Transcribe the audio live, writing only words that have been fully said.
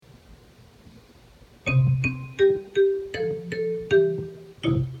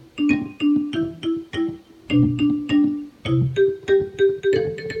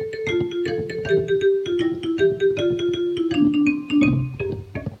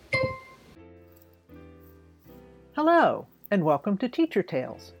Hello, and welcome to Teacher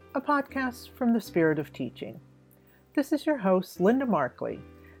Tales, a podcast from the Spirit of Teaching. This is your host, Linda Markley,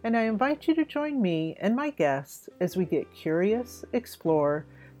 and I invite you to join me and my guests as we get curious, explore,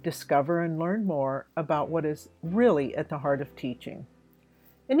 discover, and learn more about what is really at the heart of teaching.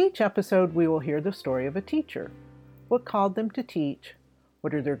 In each episode, we will hear the story of a teacher. What called them to teach?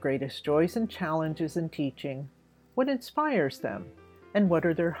 What are their greatest joys and challenges in teaching? What inspires them? And what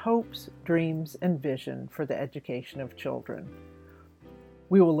are their hopes, dreams, and vision for the education of children?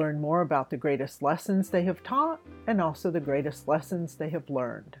 We will learn more about the greatest lessons they have taught and also the greatest lessons they have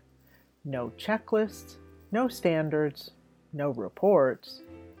learned. No checklists, no standards, no reports,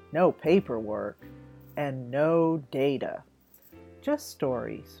 no paperwork, and no data. Just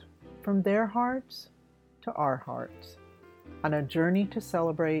stories from their hearts to our hearts on a journey to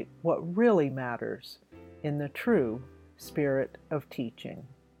celebrate what really matters in the true spirit of teaching.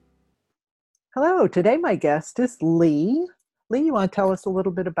 Hello, today my guest is Lee. Lee, you want to tell us a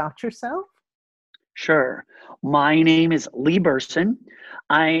little bit about yourself? Sure. My name is Lee Burson.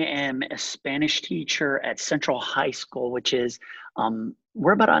 I am a Spanish teacher at Central High School, which is,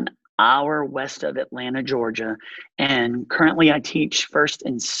 we're about an hour west of Atlanta, Georgia. And currently I teach first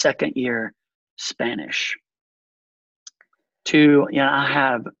and second year Spanish. I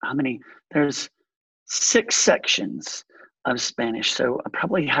have, there's 6 sections of Spanish. So I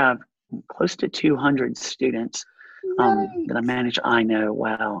probably have close to 200 students that I manage. I know,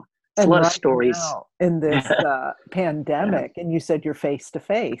 wow. It's a lot of stories. Now, in this pandemic, and you said you're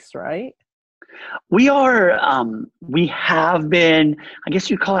face-to-face, right? We have been, I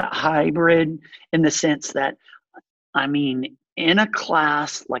guess you call it hybrid, in the sense that, in a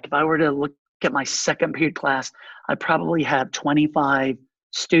class, like if I were to look at my second period class, I probably have 25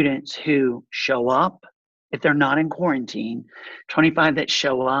 students who show up if they're not in quarantine, 25 that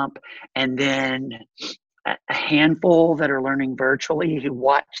show up, and then a handful that are learning virtually who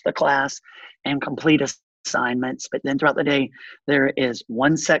watch the class and complete assignments. But then throughout the day, there is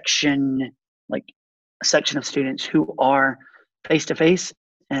one section, like a section of students who are face-to-face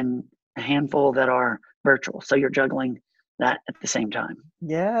and a handful that are virtual. So you're juggling that at the same time.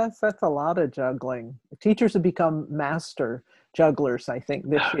 Yes, that's a lot of juggling. Teachers have become master jugglers, I think,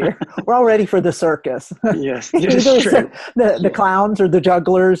 this year. We're all ready for the circus. Yes, it's true. The clowns or the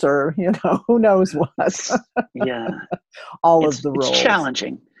jugglers or, who knows what. Yeah. All of the roles. It's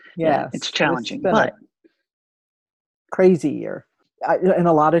challenging. Yes, it's challenging, but crazy year. And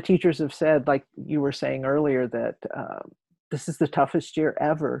a lot of teachers have said, like you were saying earlier, that this is the toughest year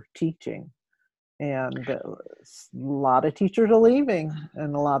ever teaching. And a lot of teachers are leaving,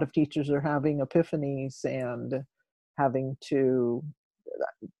 and a lot of teachers are having epiphanies and having to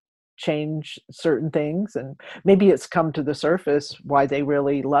change certain things. And maybe it's come to the surface why they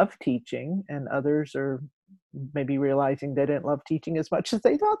really love teaching, and others are maybe realizing they didn't love teaching as much as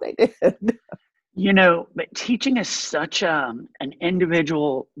they thought they did. But teaching is such an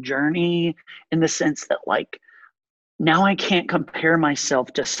individual journey, in the sense that, like, now I can't compare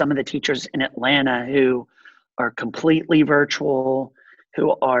myself to some of the teachers in Atlanta who are completely virtual,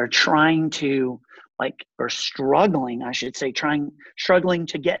 who are trying to, or struggling, I should say, struggling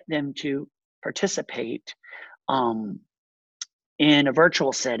to get them to participate in a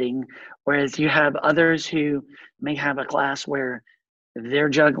virtual setting. Whereas you have others who may have a class where they're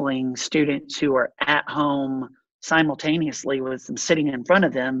juggling students who are at home simultaneously with them sitting in front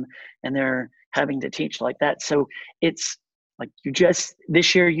of them, and they're having to teach like that. So it's like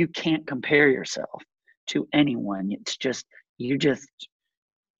this year you can't compare yourself to anyone. It's just, you just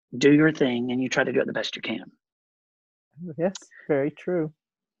do your thing and you try to do it the best you can. Yes, very true.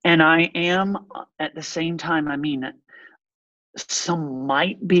 And I am, at the same time, some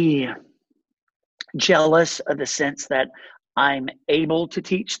might be jealous of the sense that I'm able to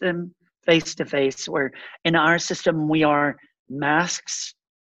teach them face to face, where in our system we are masks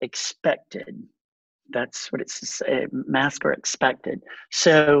expected. That's what it's masks are expected.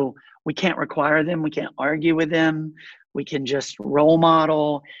 So we can't require them, we can't argue with them, we can just role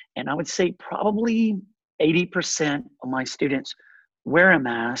model. And I would say probably 80% of my students wear a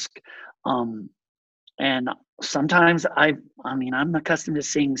mask. And sometimes I'm accustomed to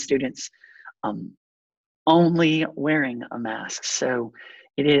seeing students only wearing a mask. So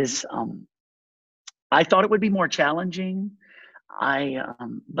it is, I thought it would be more challenging.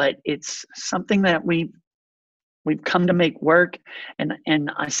 But it's something that we've come to make work. And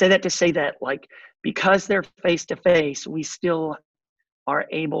I say that to say that, like, because they're face to face, we still are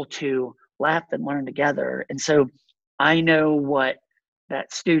able to laugh and learn together. And so I know what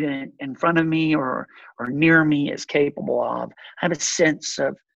that student in front of me or near me is capable of. I have a sense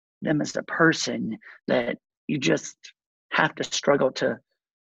of them as a person that you just have to struggle to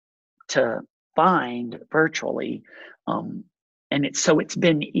find virtually. And it's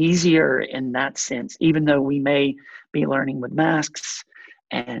been easier in that sense, even though we may be learning with masks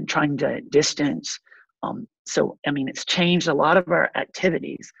and trying to distance. So, I mean, it's changed a lot of our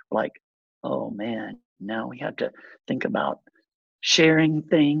activities. Like, oh man, now we have to think about sharing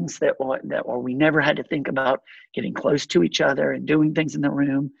things or we never had to think about getting close to each other and doing things in the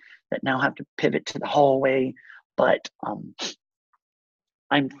room that now have to pivot to the hallway. But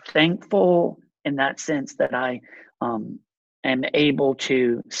I'm thankful in that sense that I am able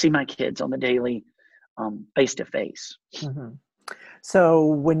to see my kids on the daily, face to face. So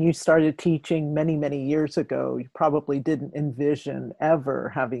when you started teaching many, many years ago, you probably didn't envision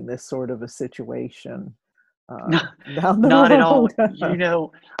ever having this sort of a situation down the Not at all. road.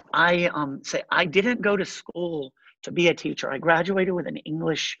 I say I didn't go to school to be a teacher. I graduated with an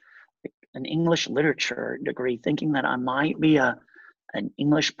English literature degree, thinking that I might be an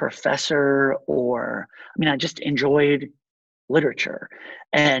English professor, or I mean, I just enjoyed literature,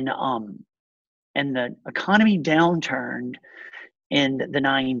 and the economy downturned in the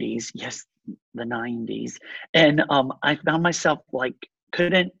 90s. Yes, the 90s, and I found myself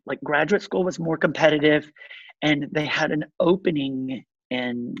couldn't, graduate school was more competitive, and they had an opening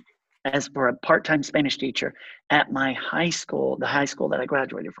in as for a part-time Spanish teacher at my high school, the high school that I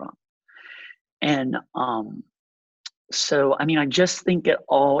graduated from. And so, I mean, I just think it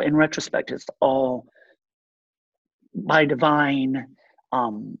all, in retrospect, it's all by divine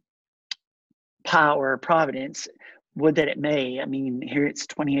power, providence, would that it may. I mean, here it's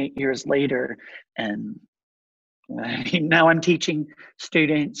 28 years later, and I mean, now I'm teaching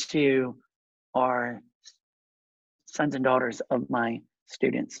students who are sons and daughters of my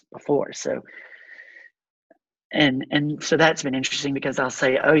students before. So, and so that's been interesting, because I'll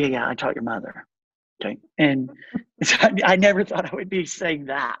say, oh yeah, I taught your mother. Okay. And so I never thought I would be saying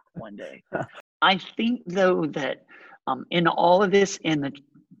that one day. I think, though, that in all of this, in the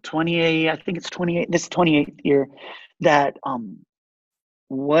 28, I think it's 28, this 28th year, that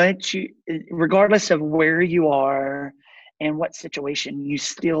regardless of where you are and what situation, it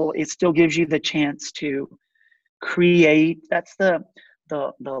still gives you the chance to create. That's the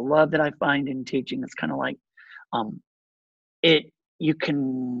love that I find in teaching. It's kind of like you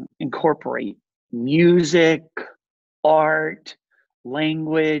can incorporate music, art,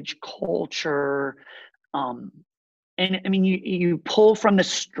 language, culture, and I mean, you pull from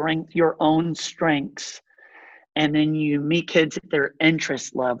your own strengths, and then you meet kids at their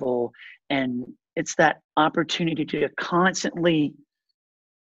interest level, and it's that opportunity to constantly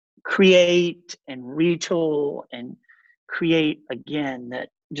create and retool and create again, that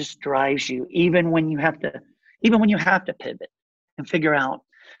just drives you, even when you have to pivot and figure out,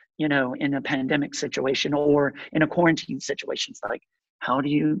 in a pandemic situation or in a quarantine situation, it's like, how do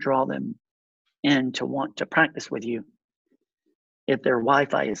you draw them in to want to practice with you if their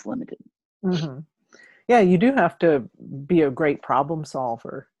Wi-Fi is limited? Yeah, you do have to be a great problem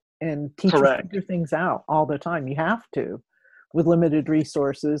solver, and teachers Correct. figure things out all the time. You have to, with limited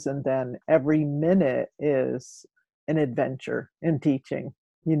resources, and then every minute is an adventure in teaching.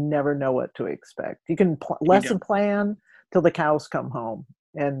 You never know what to expect. You can lesson plan till the cows come home,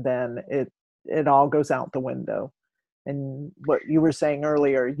 and then it all goes out the window. And what you were saying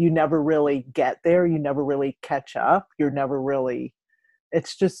earlier, you never really get there. You never really catch up. You're never really.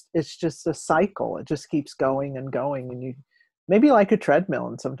 It's just a cycle. It just keeps going and going, and you maybe like a treadmill,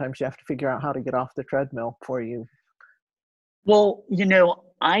 and sometimes you have to figure out how to get off the treadmill for you. Well,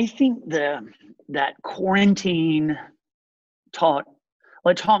 I think that quarantine taught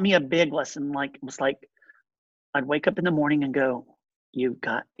me a big lesson. It was like I'd wake up in the morning and go, "You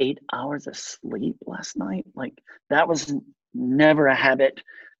got 8 hours of sleep last night?" Like, that was never a habit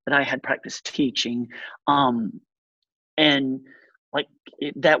that I had practiced teaching, and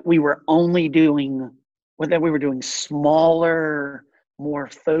that we were doing smaller, more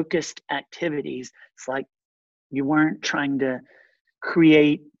focused activities. It's like you weren't trying to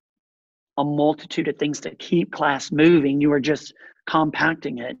create a multitude of things to keep class moving. You were just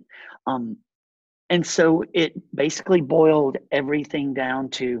compacting it. And so it basically boiled everything down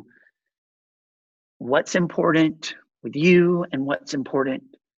to what's important with you and what's important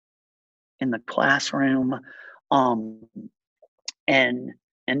in the classroom. And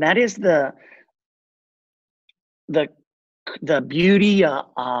that is the beauty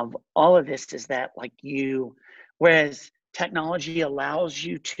of all of this, is that whereas technology allows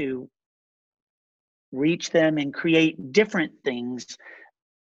you to reach them and create different things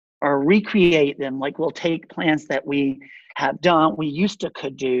or recreate them, we'll take plans that we have done, we used to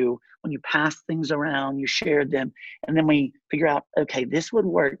could do when you pass things around, you shared them, and then we figure out, okay, this would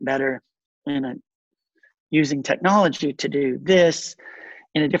work better using technology to do this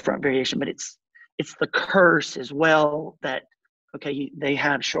in a different variation. But it's the curse as well that, okay, they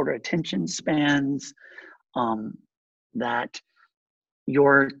have shorter attention spans, that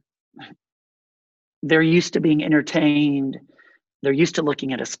they're used to being entertained. They're used to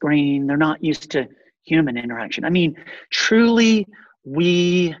looking at a screen. They're not used to human interaction. I mean, truly,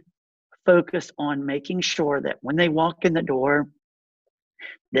 we focus on making sure that when they walk in the door,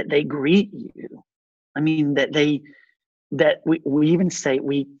 that they greet you. I mean, that we even say,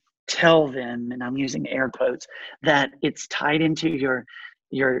 we tell them, and I'm using air quotes, that it's tied into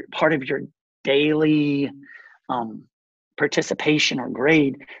your part of your daily participation or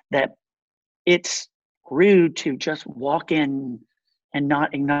grade, that it's rude to just walk in and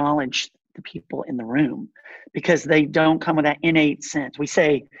not acknowledge the people in the room, because they don't come with that innate sense. We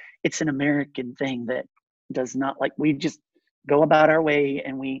say it's an American thing that does not, like, we just go about our way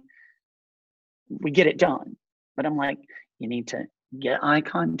and we get it done. But I'm like, you need to get eye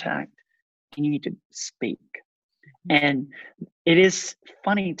contact and you need to speak. And it is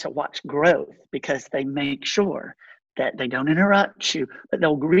funny to watch growth, because they make sure that they don't interrupt you, but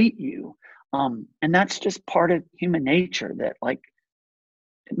they'll greet you. And that's just part of human nature, that, like,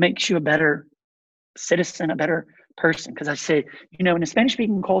 it makes you a better citizen, a better person. Because I say, in a Spanish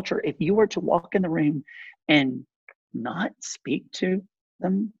speaking culture, if you were to walk in the room and not speak to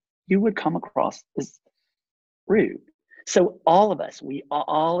them, you would come across as rude. So all of us,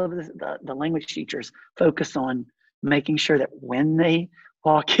 all of the language teachers focus on making sure that when they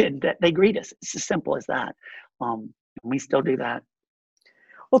walk in, that they greet us. It's as simple as that. And we still do that.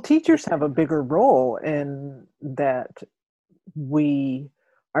 Well, teachers have a bigger role in that. We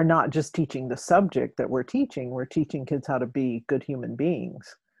are not just teaching the subject that we're teaching kids how to be good human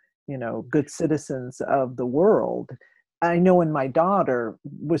beings, good citizens of the world. I know when my daughter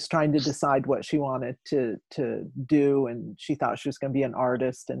was trying to decide what she wanted to do, and she thought she was going to be an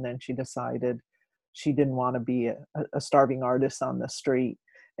artist, and then she decided she didn't want to be a starving artist on the street.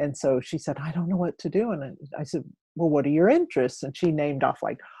 And so she said, I don't know what to do. And I said, well, what are your interests? And she named off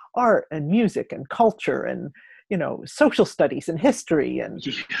like art and music and culture and social studies and history and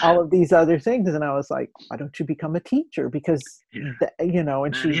all of these other things. And I was like, why don't you become a teacher? Because,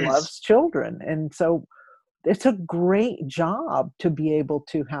 and she loves children. And so it's a great job to be able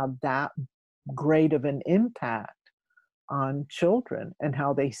to have that great of an impact on children and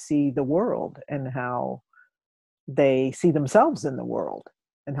how they see the world and how they see themselves in the world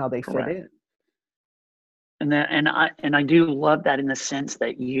and how they fit in. And I do love that, in the sense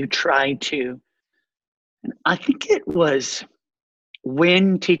that you try to, and I think it was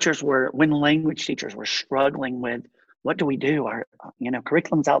when language teachers were struggling with, what do we do? Our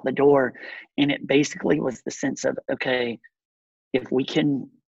curriculum's out the door. And it basically was the sense of, okay, if we can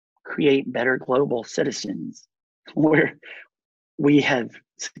create better global citizens, we have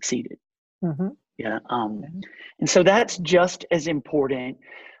succeeded. Mm-hmm. Yeah. And so that's just as important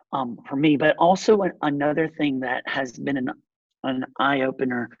for me. But also another thing that has been an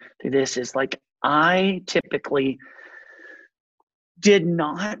eye-opener to this is, like, I typically did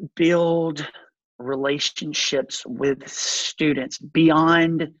not build relationships with students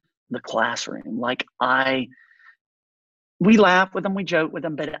beyond the classroom. Like, we laugh with them, we joke with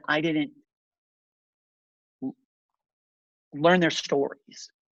them, but I didn't learn their stories.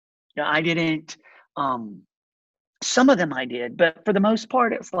 I didn't, some of them I did, but for the most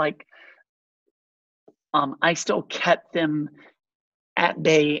part, it's like, I still kept them at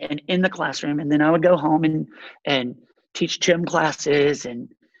bay and in the classroom. And then I would go home and teach gym classes and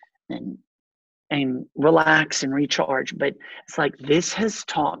relax and recharge. But it's like, this has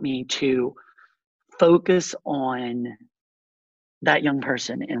taught me to focus on that young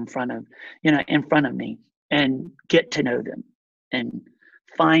person in front of me, and get to know them and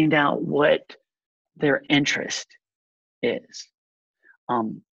find out what their interest is.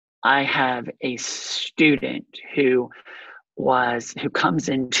 I have a student who comes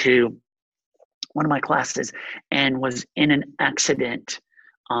into one of my classes and was in an accident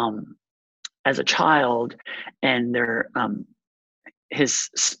as a child, and his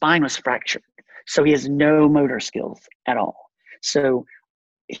spine was fractured, so he has no motor skills at all. So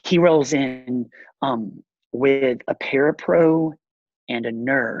he rolls in with a parapro and a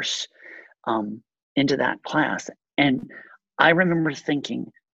nurse into that class. And I remember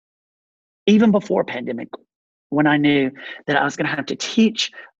thinking, even before pandemic, when I knew that I was going to have to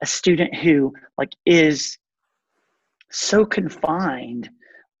teach a student who, like, is so confined,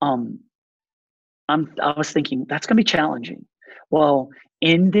 I was thinking that's going to be challenging. Well,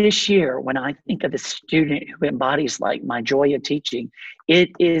 in this year, when I think of the student who embodies like my joy of teaching, it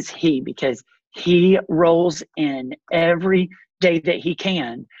is he, because he rolls in every day that he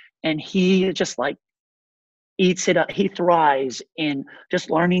can, and he just like eats it up. He thrives in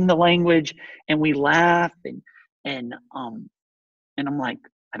just learning the language, and we laugh and and I'm like,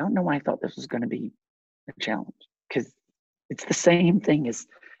 I don't know why I thought this was going to be a challenge, because it's the same thing as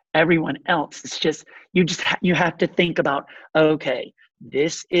everyone else. It's just you have to think about, okay,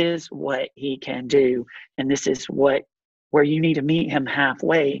 this is what he can do, and this is where you need to meet him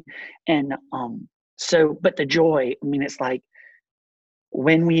halfway. And so, but the joy, I mean, it's like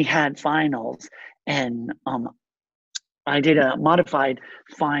when we had finals, and I did a modified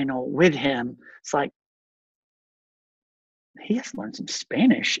final with him. It's like he has learned some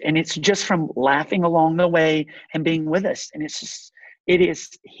Spanish, and it's just from laughing along the way and being with us. And it's just,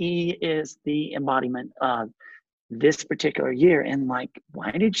 he is the embodiment of this particular year. And like,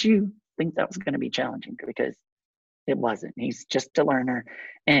 why did you think that was going to be challenging? Because it wasn't. He's just a learner.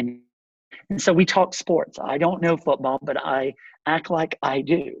 And so we talk sports. I don't know football, but I act like I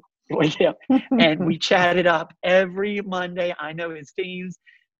do with him. And we chat it up every Monday. I know his teams,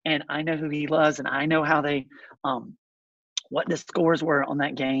 and I know who he loves, and I know how they, what the scores were on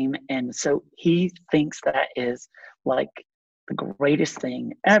that game. And so he thinks that is like the greatest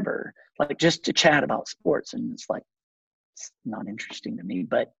thing ever, like just to chat about sports. And it's like, it's not interesting to me,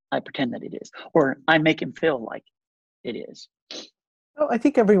 but I pretend that it is, or I make him feel like it is. Oh, I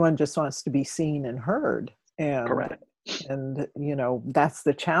think everyone just wants to be seen and heard. Correct. And, that's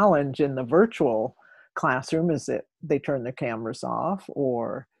the challenge in the virtual classroom, is that they turn their cameras off,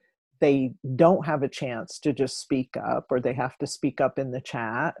 or they don't have a chance to just speak up, or they have to speak up in the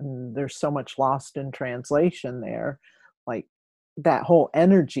chat. And there's so much lost in translation there, like that whole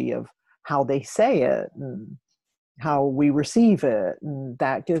energy of how they say it and how we receive it. And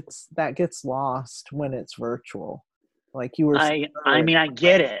that gets lost when it's virtual. Like you were saying I mean, I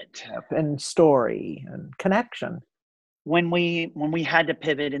get it. And story and connection. When we had to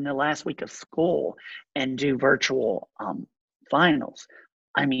pivot in the last week of school and do virtual finals,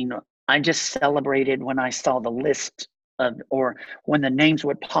 I mean, I just celebrated when I saw the list of, or when the names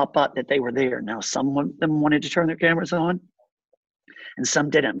would pop up that they were there. Now, some of them wanted to turn their cameras on and some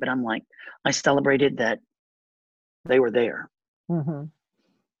didn't, but I'm like, I celebrated that they were there. Mm-hmm.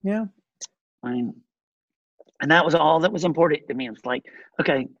 Yeah. I mean, and that was all that was important to me. It's like,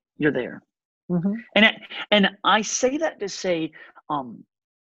 okay, you're there. Mm-hmm. And I say that to say,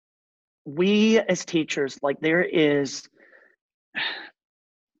 we as teachers, like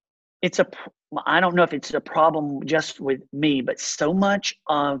I don't know if it's a problem just with me, but so much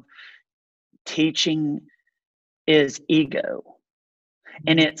of teaching is ego.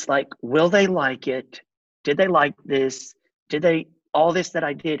 And it's like, will they like it? Did they like this? Did they, all this that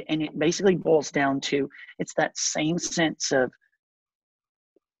I did? And it basically boils down to, it's that same sense of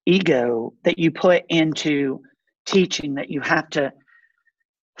ego that you put into teaching that you have to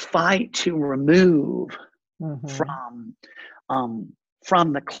fight to remove from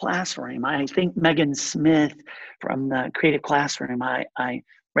the classroom. I think Megan Smith from the Creative Classroom, I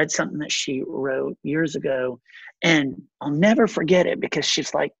read something that she wrote years ago, and I'll never forget it, because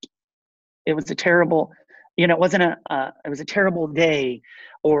she's like, it was a terrible, it wasn't it was a terrible day,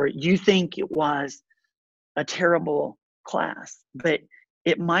 or you think it was a terrible class, but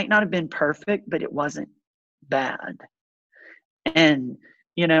it might not have been perfect, but it wasn't bad. And,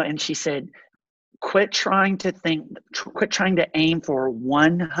 and she said, quit trying to aim for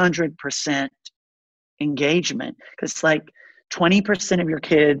 100% engagement, because it's like 20% of your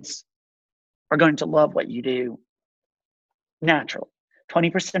kids are going to love what you do naturally.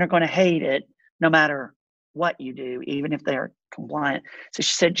 20% are going to hate it no matter what you do, even if they're compliant. So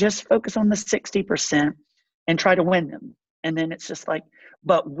she said, just focus on the 60% and try to win them. And then it's just like,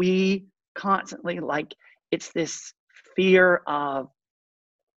 but we constantly, like, it's this fear of,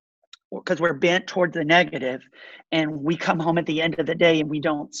 because we're bent toward the negative, and we come home at the end of the day and we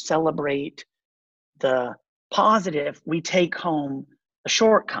don't celebrate the positive. We take home a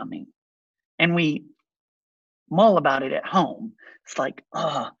shortcoming and we mull about it at home. It's like,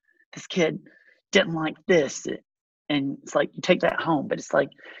 oh, this kid didn't like this. And it's like, you take that home, but it's like,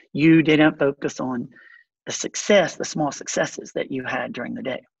 you didn't focus on the success, the small successes that you had during the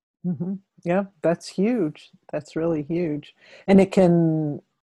day. Mm-hmm. Yeah, that's huge. That's really huge. And it can,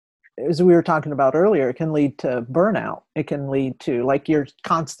 as we were talking about earlier, it can lead to burnout. It can lead to, like, you're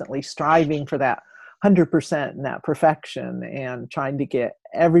constantly striving for that 100% and that perfection, and trying to get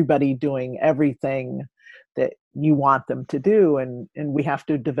everybody doing everything that you want them to do. And we have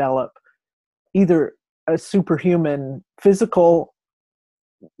to develop either a superhuman physical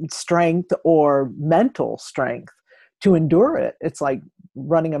strength or mental strength to endure it. It's like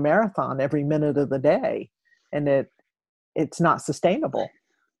running a marathon every minute of the day, and it's not sustainable.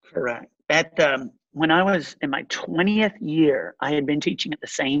 Correct. When I was in my 20th year, I had been teaching at the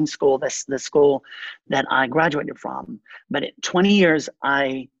same school, the school that I graduated from. But at 20 years,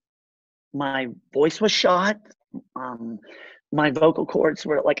 my voice was shot. Um, my vocal cords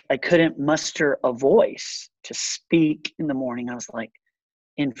were like, I couldn't muster a voice to speak in the morning. I was like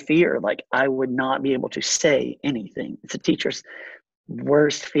in fear, like I would not be able to say anything. It's a teacher's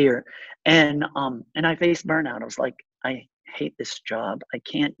worst fear. And I faced burnout. I was like, I hate this job. I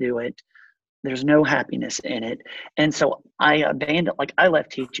can't do it. There's no happiness in it. And so I abandoned, like I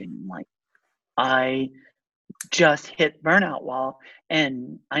left teaching. Like I just hit burnout wall,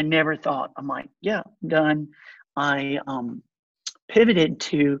 and I never thought, I'm like, yeah, I'm done. I pivoted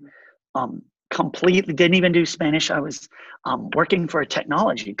to completely, didn't even do Spanish. I was working for a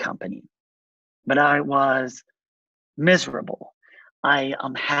technology company, but I was miserable. I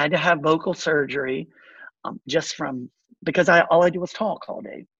had to have vocal surgery just from, because all I do was talk all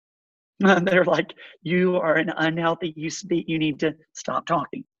day. They're like, you are an unhealthy, you need to stop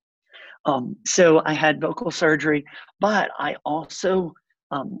talking. So I had vocal surgery, but I also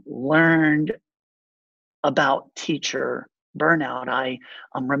learned about teacher burnout. I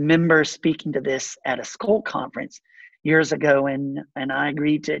remember speaking to this at a school conference years ago, and I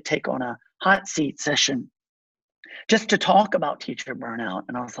agreed to take on a hot seat session just to talk about teacher burnout.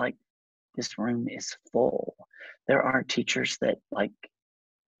 And I was like, this room is full. There are teachers that like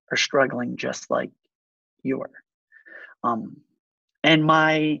are struggling just like you are. Um, and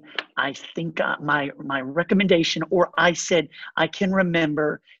I think my recommendation, or I said, I can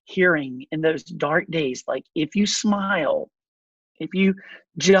remember hearing in those dark days, like if you smile, if you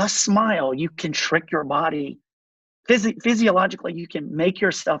just smile, you can trick your body. Physiologically, you can make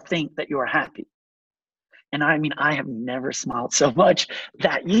yourself think that you're happy. And I mean, I have never smiled so much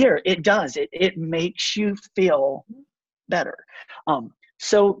that year. It does. It makes you feel better.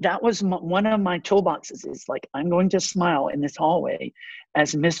 So that was one of my toolboxes, is like, I'm going to smile in this hallway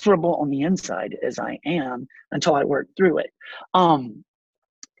as miserable on the inside as I am until I work through it.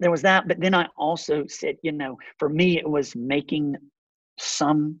 There was that, but then I also said, for me, it was making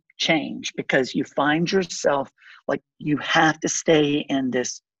some change, because you find yourself like you have to stay in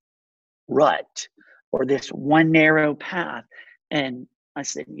this rut or this one narrow path. And I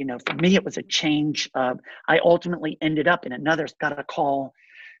said, for me, it was a change of, I ultimately ended up in got a call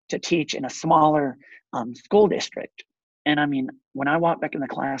to teach in a smaller school district. And I mean, when I walked back in the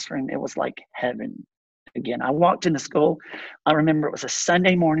classroom, it was like heaven again. I walked in the school. I remember it was a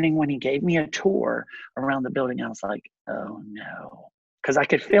Sunday morning when he gave me a tour around the building. I was like, oh no, because I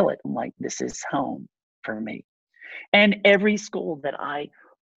could feel it. I'm like, this is home for me. And every school that I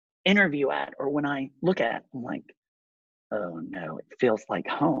interview at, or when I look at, I'm like, oh no, it feels like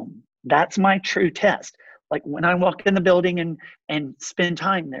home. That's my true test. Like when I walk in the building and spend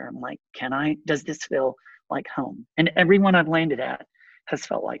time there, I'm like, does this feel like home? And everyone I've landed at has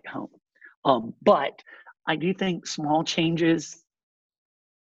felt like home. But I do think small changes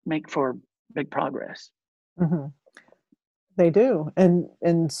make for big progress. Mm-hmm. They do.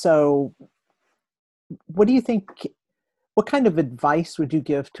 And so what do you think, what kind of advice would you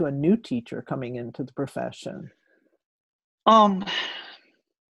give to a new teacher coming into the profession? Um,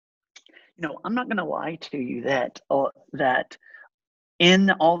 I'm not going to lie to you that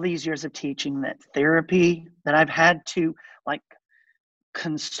in all these years of teaching, that therapy, that I've had to like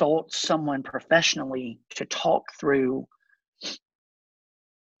consult someone professionally to talk through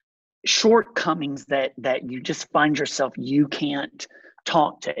shortcomings that you just find yourself, you can't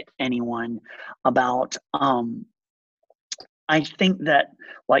talk to anyone about. I think that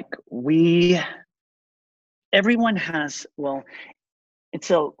like everyone has, well, it's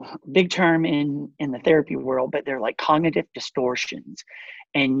a big term in the therapy world, but they're like cognitive distortions,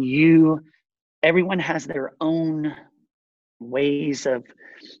 and everyone has their own ways of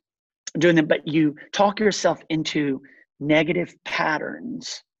doing them, but you talk yourself into negative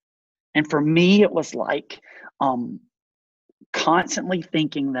patterns. And for me, it was like constantly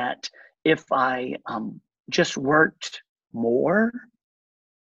thinking that if I just worked more,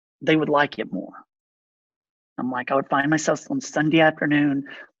 they would like it more. I'm like, I would find myself on Sunday afternoon,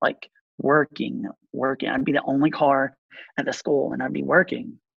 like working. I'd be the only car at the school, and I'd be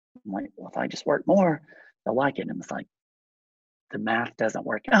working. I'm like, well, if I just work more, they'll like it. And it's like, the math doesn't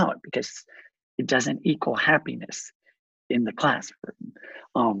work out because it doesn't equal happiness in the classroom.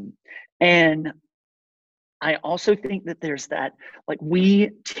 And I also think that there's that, like, we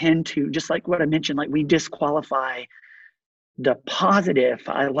tend to, just like what I mentioned, like we disqualify the positive.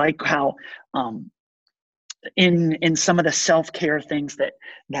 I like how in some of the self-care things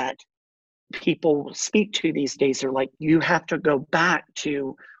that people speak to these days are like, you have to go back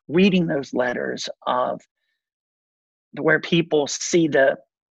to reading those letters of where people see the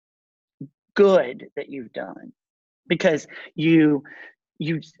good that you've done, because you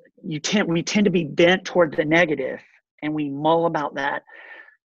we tend to be bent toward the negative, and we mull about that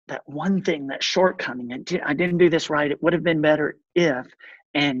one thing, that shortcoming. I didn't do this right. It would have been better if.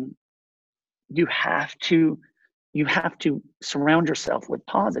 And you have to surround yourself with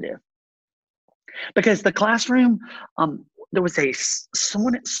positive, because the classroom, there was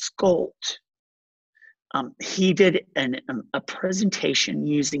someone at Skolt. He did a presentation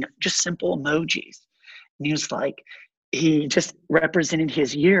using just simple emojis. And he was like, he just represented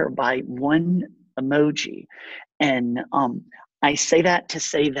his year by one emoji. And I say that to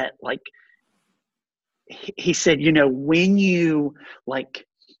say that, like, he said, when you like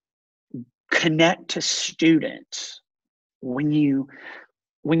connect to students, when you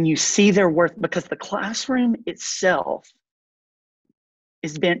see their worth, because the classroom itself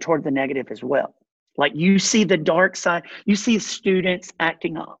is bent toward the negative as well. Like, you see the dark side, you see students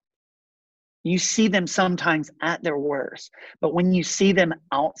acting up. You see them sometimes at their worst, but when you see them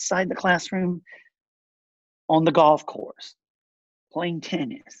outside the classroom, on the golf course, playing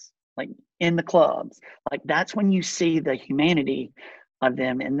tennis, like in the clubs, like that's when you see the humanity of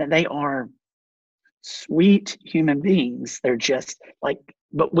them, and that they are sweet human beings. They're just like,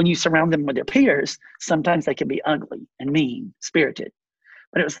 but when you surround them with their peers, sometimes they can be ugly and mean spirited.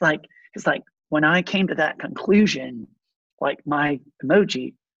 But it's like when I came to that conclusion, like my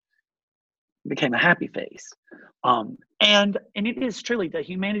emoji became a happy face. And it is truly the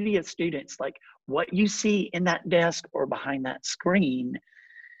humanity of students. Like, what you see in that desk or behind that screen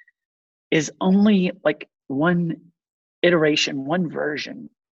is only like one iteration, one version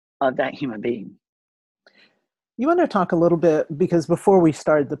of that human being. You want to talk a little bit, because before we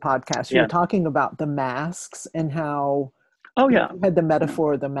started the podcast, you Yeah. were talking about the masks and how Oh yeah. you had the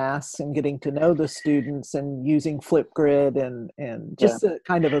metaphor of the masks and getting to know the students and using Flipgrid and just a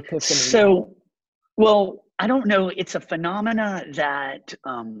kind of epiphany. So, well, I don't know. It's a phenomena that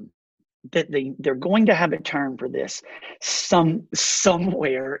they're going to have a term for this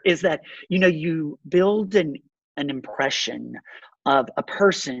somewhere. Is that, you build an impression of a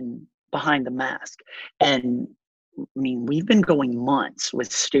person behind the mask. And I mean, we've been going months with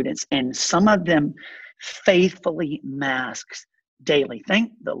students, and some of them faithfully masks daily.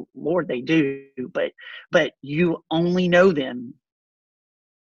 Thank the Lord they do, but you only know them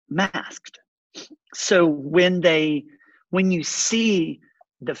masked. So when you see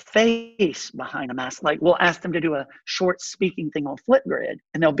the face behind a mask, like, we'll ask them to do a short speaking thing on Flipgrid,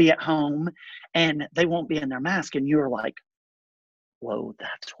 and they'll be at home and they won't be in their mask, and you're like, whoa,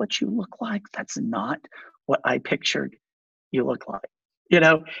 that's what you look like? That's not what I pictured you look like.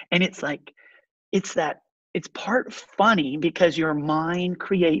 And it's like, it's part funny, because your mind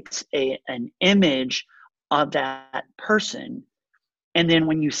creates an image of that person, and then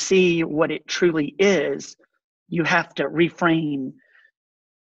when you see what it truly is, you have to reframe.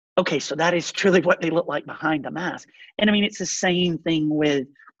 Okay, so that is truly what they look like behind the mask. And I mean, it's the same thing with,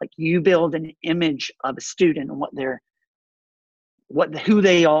 like, you build an image of a student and who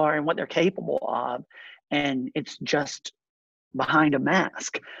they are and what they're capable of, and it's just behind a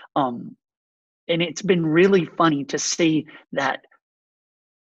mask. And it's been really funny to see that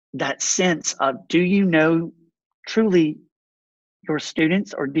sense of, do you know truly your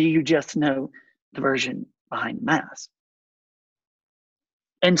students, or do you just know the version behind the mask?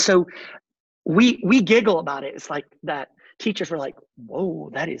 And so we giggle about it. It's like that teachers were like, whoa,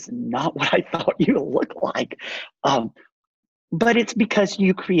 that is not what I thought you look like. But it's because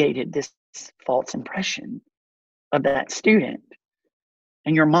you created this false impression of that student.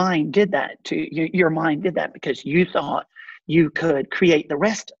 And your mind did that your mind did that because you thought you could create the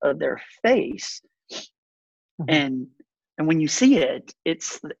rest of their face. Mm-hmm. And when you see it,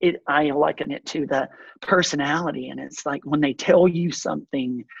 I liken it to the personality. And it's like when they tell you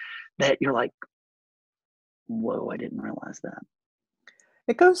something that you're like, whoa, I didn't realize that.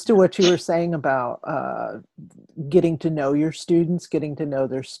 It goes to what you were saying about getting to know your students, getting to know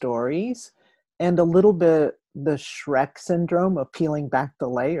their stories, and a little bit the Shrek syndrome of peeling back the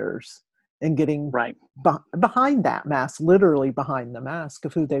layers and getting right behind that mask, literally behind the mask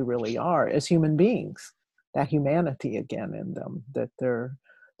of who they really are as human beings, that humanity again in them, that they're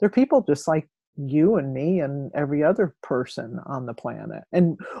people just like you and me and every other person on the planet.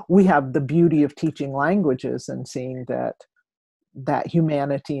 And we have the beauty of teaching languages and seeing that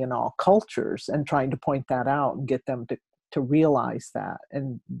humanity in all cultures and trying to point that out and get them to realize that.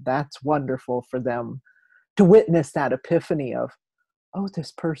 And that's wonderful for them to witness that epiphany of, oh,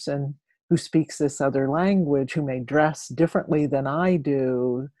 this person who speaks this other language, who may dress differently than I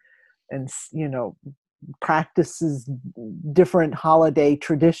do, and, practices different holiday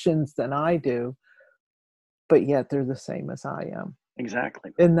traditions than I do, but yet they're the same as I am.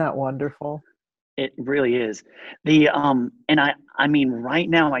 Exactly. Isn't that wonderful? It really is. And I mean, right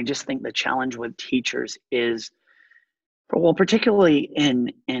now, I just think the challenge with teachers is, well, particularly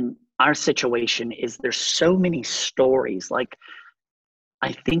in our situation, is there's so many stories. Like,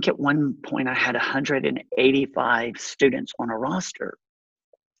 I think at one point I had 185 students on a roster,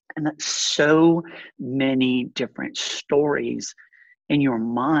 and that's so many different stories in your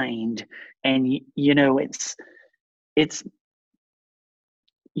mind. And it's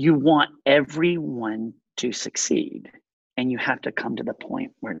you want everyone to succeed, and you have to come to the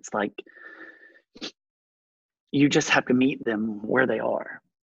point where it's like you just have to meet them where they are.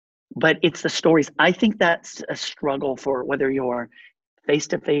 But it's the stories. I think that's a struggle for whether you're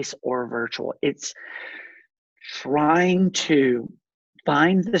face-to-face or virtual. It's trying to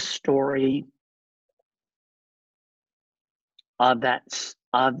find the story of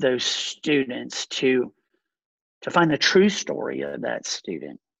those students, to find the true story of that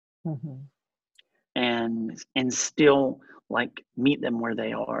student, Mm-hmm. and still like meet them where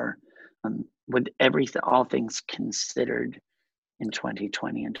they are, with all things considered in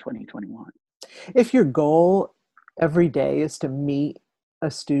 2020 and 2021. If your goal every day is to meet a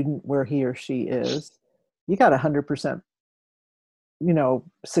student where he or she is, you got 100%,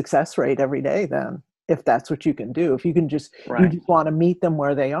 success rate every day then, if that's what you can do. If you can you Right. just want to meet them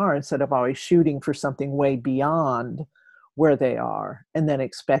where they are instead of always shooting for something way beyond where they are, and then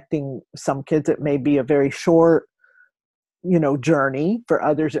expecting some kids it may be a very short, journey. For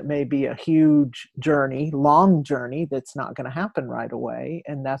others, it may be a huge journey, long journey that's not going to happen right away.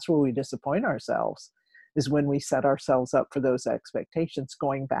 And that's where we disappoint ourselves, is when we set ourselves up for those expectations,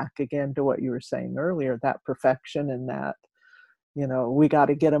 going back again to what you were saying earlier, that perfection, and that, we got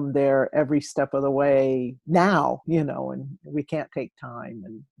to get them there every step of the way now, and we can't take time,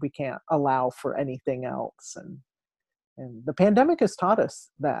 and we can't allow for anything else. And the pandemic has taught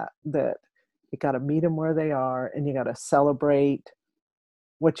us that you got to meet them where they are, and you got to celebrate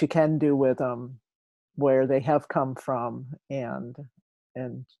what you can do with them, where they have come from, and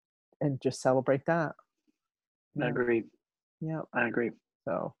and just celebrate that. I Yeah. agree. Yeah. I agree.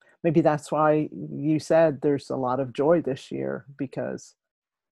 So maybe that's why you said there's a lot of joy this year, because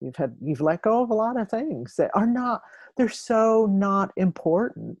you've let go of a lot of things that are not, they're so not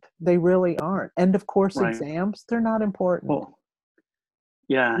important. They really aren't. End of course Right. exams, they're not important. Well,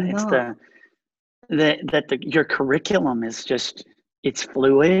 yeah, They're it's not. your curriculum is just, it's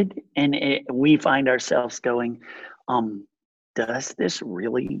fluid, and we find ourselves going, does this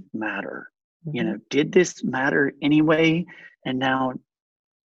really matter? Mm-hmm. Did this matter anyway? And now,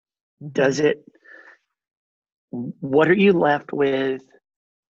 Mm-hmm. does it? What are you left with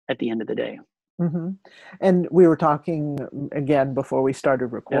at the end of the day? Mm-hmm. And we were talking again before we started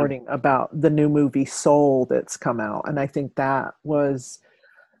Yeah. recording about the new movie Soul that's come out. And I think that was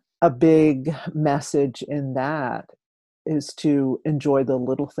a big message in that, is to enjoy the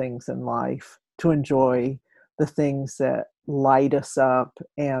little things in life, to enjoy the things that light us up,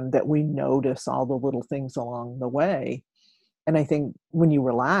 and that we notice all the little things along the way. And I think when you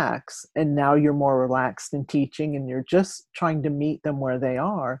relax, and now you're more relaxed in teaching, and you're just trying to meet them where they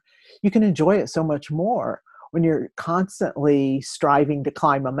are, you can enjoy it so much more. When you're constantly striving to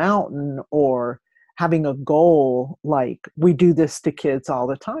climb a mountain, or having a goal, like we do this to kids all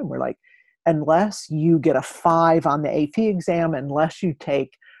the time. We're like, unless you get a 5 on the AP exam, unless you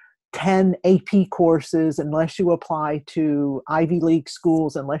take 10 AP courses, unless you apply to Ivy League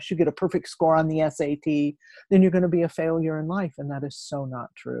schools, unless you get a perfect score on the SAT, then you're going to be a failure in life. And that is so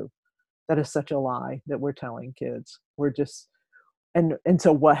not true. That is such a lie that we're telling kids. We're just, and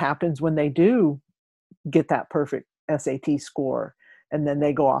so what happens when they do get that perfect SAT score, and then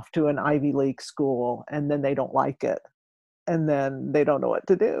they go off to an Ivy League school, and then they don't like it, and then they don't know what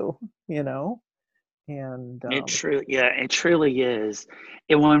to do, and It truly is.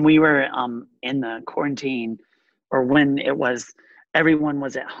 And when we were in the quarantine, or when everyone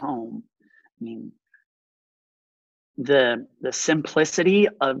was at home, I mean, the simplicity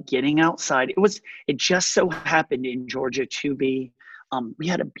of getting outside, it just so happened in Georgia to be, we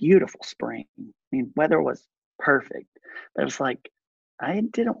had a beautiful spring. I mean, weather was perfect. But it was like, I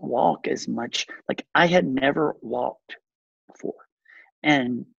didn't walk as much. Like I had never walked before.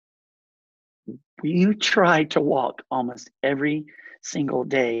 And we tried to walk almost every single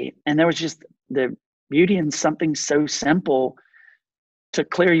day. And there was just the beauty in something so simple to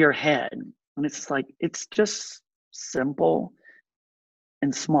clear your head. And it's like, it's just simple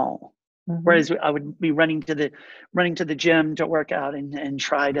and small. Mm-hmm. Whereas I would be running to the gym to work out and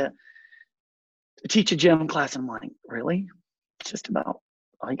try to teach a gym class. And I'm like, really? It's just about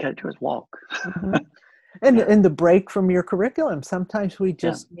all you gotta do is walk. Mm-hmm. And Yeah. the break from your curriculum. Sometimes we Yeah.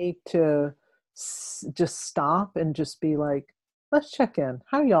 just need to just stop and just be like, let's check in.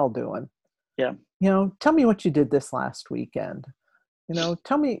 How y'all doing? Yeah. Tell me what you did this last weekend.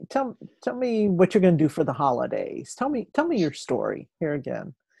 Tell me what you're going to do for the holidays. Tell me your story here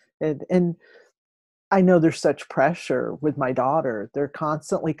again. And I know there's such pressure with my daughter. They're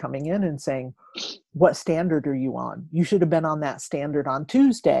constantly coming in and saying, what standard are you on? You should have been on that standard on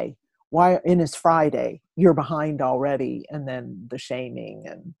Tuesday. Why? And it's Friday. You're behind already. And then the shaming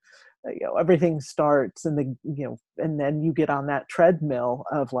and everything starts, and and then you get on that treadmill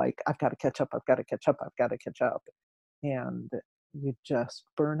of like, I've got to catch up. I've got to catch up. I've got to catch up. And you just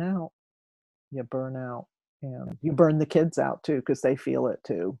burn out. You burn out, and you burn the kids out too, because they feel it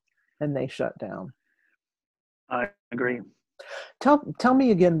too, and they shut down. I agree. Tell me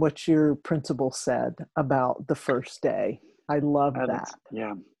again what your principal said about the first day. I love that.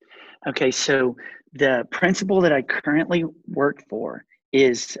 Yeah. Okay, so the principal that I currently work for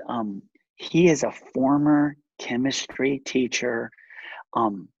is he is a former chemistry teacher.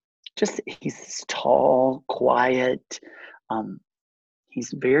 Just he's tall, quiet.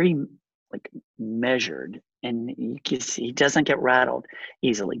 He's very like measured, and you can see he doesn't get rattled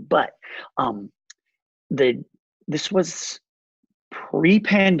easily. But this was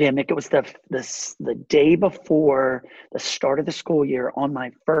pre-pandemic. It was the day before the start of the school year on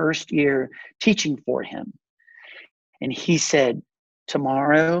my first year teaching for him. And he said,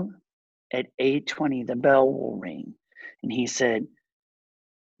 tomorrow at 8:20 the bell will ring. And he said,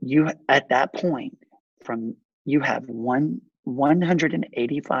 you at that point from you have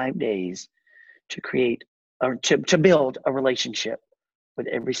 185 days to create or to build a relationship with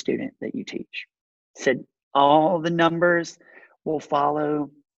every student that you teach. Said all the numbers will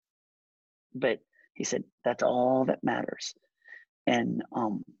follow, but he said that's all that matters. And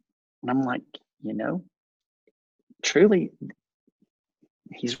I'm like, truly,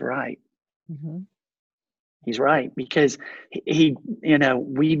 he's right. Mm-hmm. He's right, because he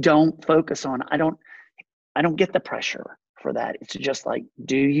we don't focus on. I don't get the pressure for that. It's just like,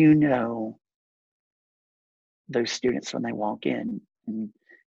 do you know those students when they walk in? And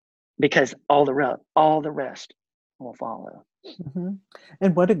because all the rest will follow. Mm-hmm.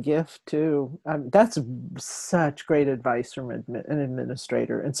 And what a gift too. That's such great advice from an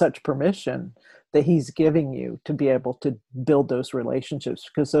administrator, and such permission that he's giving you to be able to build those relationships,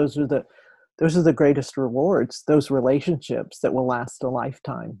 because those are the greatest rewards, those relationships that will last a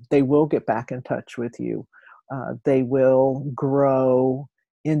lifetime. They will get back in touch with you. They will grow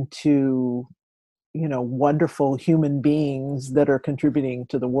into wonderful human beings that are contributing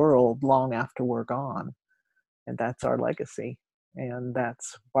to the world long after we're gone. And that's our legacy. And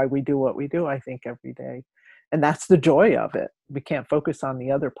that's why we do what we do, I think, every day. And that's the joy of it. We can't focus on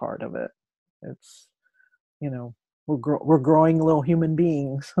the other part of it. It's, we're growing little human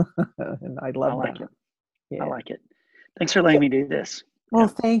beings. And I love like that. it. Yeah. I like it. Thanks for letting me do this. Well,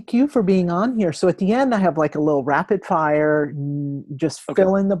 thank you for being on here. So at the end, I have like a little rapid fire, just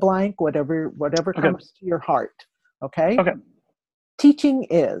fill in the blank, whatever comes to your heart. Okay? Okay. Teaching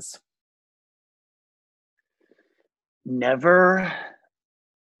is? Never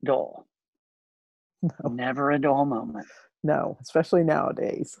dull. No. Never a dull moment. No, especially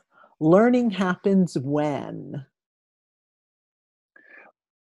nowadays. Learning happens when?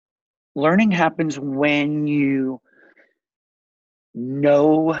 Learning happens when you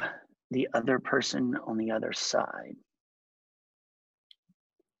know the other person on the other side.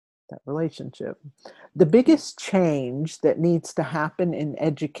 That relationship. The biggest change that needs to happen in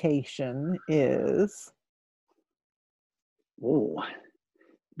education is?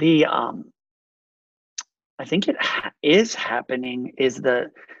 The I think it is happening is the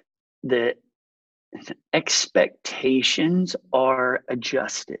expectations are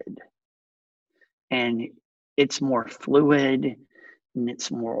adjusted, and it's more fluid and it's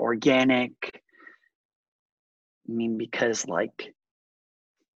more organic. I mean, because like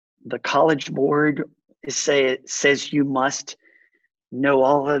the College Board says you must know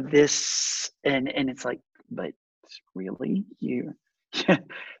all of this, and it's like, but really,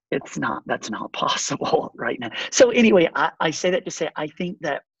 that's not possible right now. So anyway, I say that to say, I think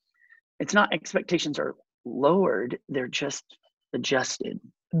that it's not expectations are lowered, they're just adjusted.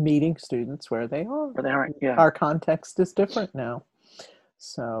 Meeting students where they are. Where they aren't, yeah. Our context is different now.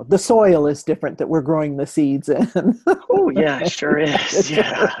 So the soil is different that we're growing the seeds in. Oh yeah, sure is.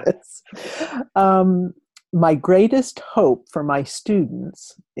 Yeah. My greatest hope for my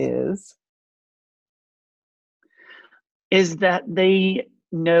students is that they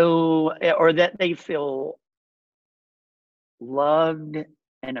know, or that they feel loved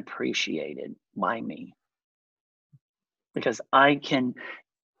and appreciated by me. Because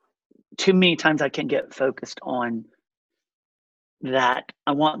too many times I can get focused on that.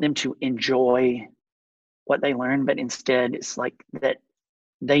 I want them to enjoy what they learn, but instead it's like that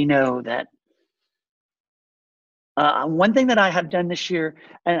they know that one thing that I have done this year,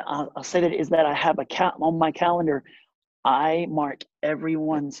 and I'll say that, is that I have on my calendar, I mark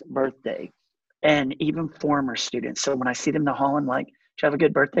everyone's birthday, and even former students. So when I see them in the hall, I'm like, "Did you have a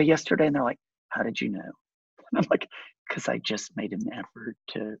good birthday yesterday?" And they're like, "How did you know?" And I'm like, "Because I just made an effort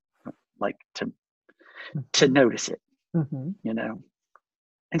to notice it." mm-hmm. You know,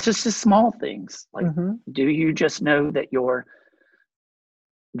 it's just the small things. Like, mm-hmm. do you just know that you're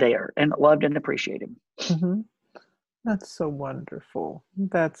there and loved and appreciated? Mm-hmm. That's so wonderful.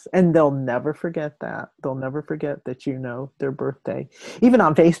 And they'll never forget that. They'll never forget that you know their birthday. Even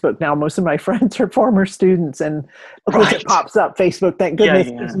on Facebook now, most of my friends are former students, and of course it pops up. Facebook, thank goodness,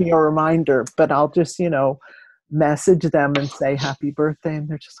 gives me a reminder. But I'll just, message them and say happy birthday, and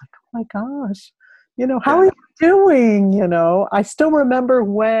they're just like, "Oh my gosh, how are you doing?" I still remember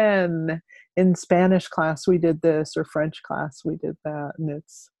when in Spanish class we did this, or French class we did that, and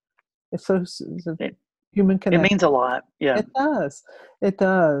it's so. Human connection. It means a lot. Yeah. It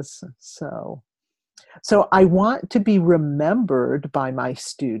does. So I want to be remembered by my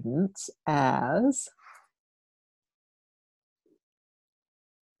students as.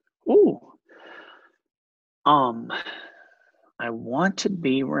 I want to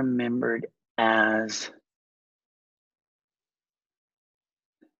be remembered as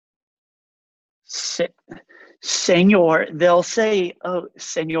Senor. They'll say, "Oh,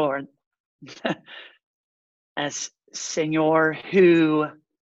 Senor," as Senor who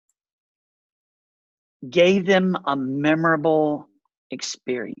gave them a memorable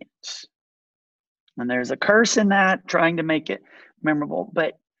experience. And there's a curse in that, trying to make it memorable.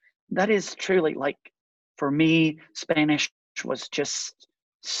 But that is truly, like, for me, Spanish was just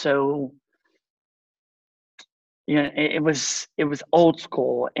so, it was old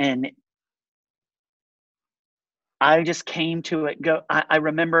school. And I just came to it. I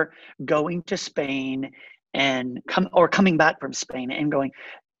remember going to Spain and coming back from Spain and going,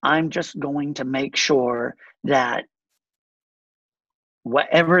 I'm just going to make sure that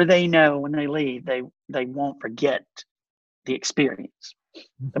whatever they know when they leave, they won't forget the experience.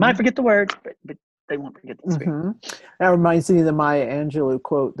 Mm-hmm. They might forget the words, but they won't forget the experience. Mm-hmm. That reminds me of the Maya Angelou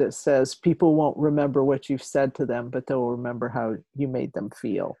quote that says, "People won't remember what you've said to them, but they'll remember how you made them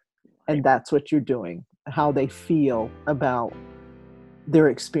feel." Right. And that's what you're doing, how they feel about their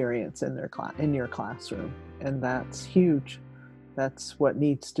experience in your classroom. And that's huge. That's what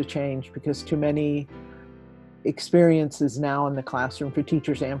needs to change, because too many experiences now in the classroom for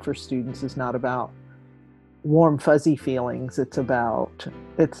teachers and for students is not about warm fuzzy feelings. It's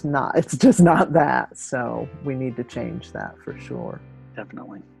just not that. So we need to change that for sure.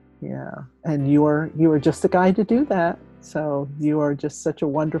 Definitely. Yeah. And you are just the guy to do that. So you are just such a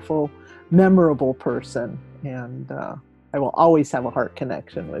wonderful, memorable person. And I will always have a heart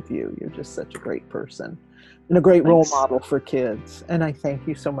connection with you. You're just such a great person and a great role model for kids. And I thank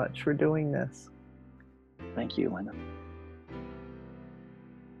you so much for doing this. Thank you, Linda.